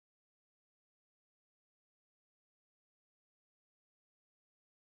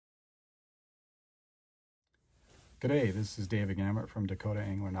G'day, this is David Gamet from Dakota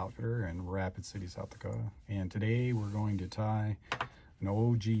Angler Outfitter in Rapid City, South Dakota. And today we're going to tie an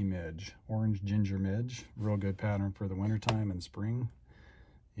OG Midge, orange ginger midge. Real good pattern for the wintertime and spring.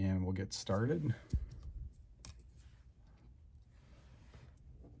 And we'll get started.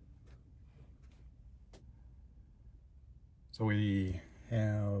 So we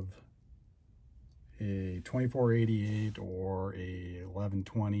have a 2488 or a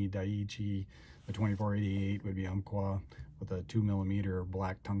 1120 Daiichi. The 2488 would be Umpqua with a 2mm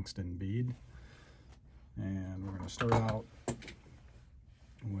black tungsten bead. And we're going to start out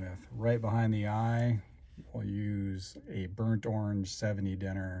with right behind the eye. We'll use a burnt orange 70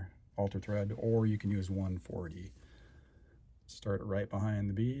 dinner altar thread, or you can use 140. Start it right behind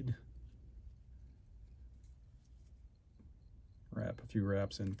the bead. Wrap a few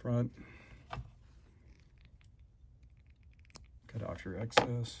wraps in front. Cut off your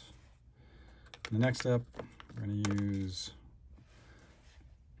excess. The next step, we're going to use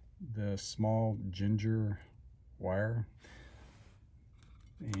the small ginger wire,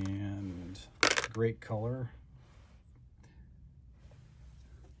 and great color.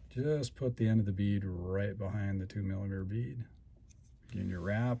 Just put the end of the bead right behind the 2mm bead. Begin your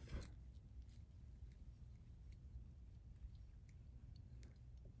wrap.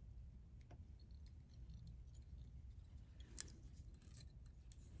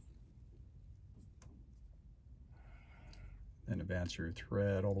 Then advance your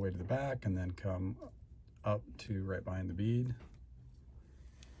thread all the way to the back and then come up to right behind the bead.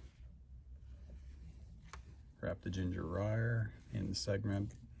 Wrap the ginger wire in the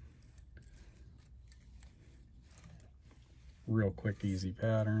segment. Real quick, easy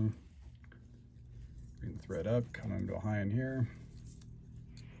pattern. Bring the thread up, come in behind here.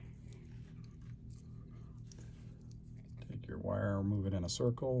 Take your wire, move it in a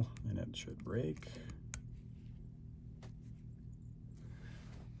circle, and it should break.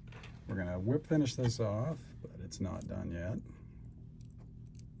 We're gonna whip finish this off, but it's not done yet.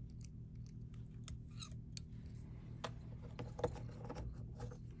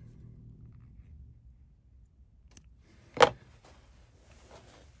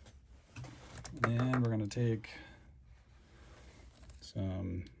 And we're gonna take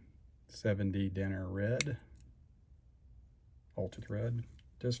some 70 dinner red altar thread,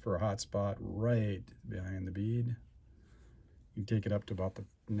 just for a hot spot right behind the bead. You can take it up to about the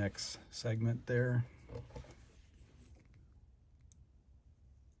next segment there.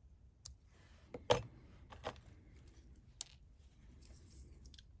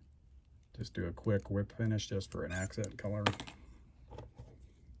 Just do a quick whip finish just for an accent color.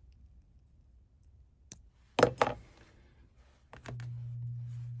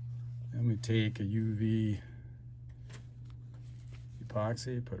 Then we take a UV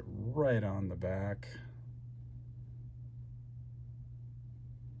epoxy, put it right on the back.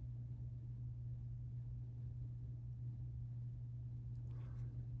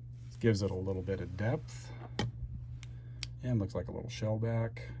 Gives it a little bit of depth and looks like a little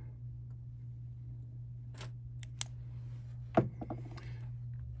shellback.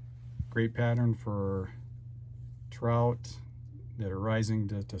 Great pattern for trout that are rising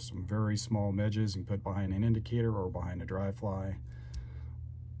to some very small midges. You can put behind an indicator or behind a dry fly.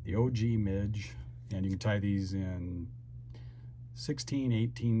 The OG Midge, and you can tie these in 16,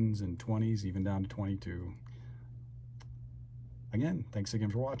 18s, and 20s, even down to 22. Again, thanks again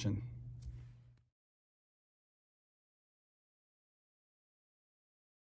for watching.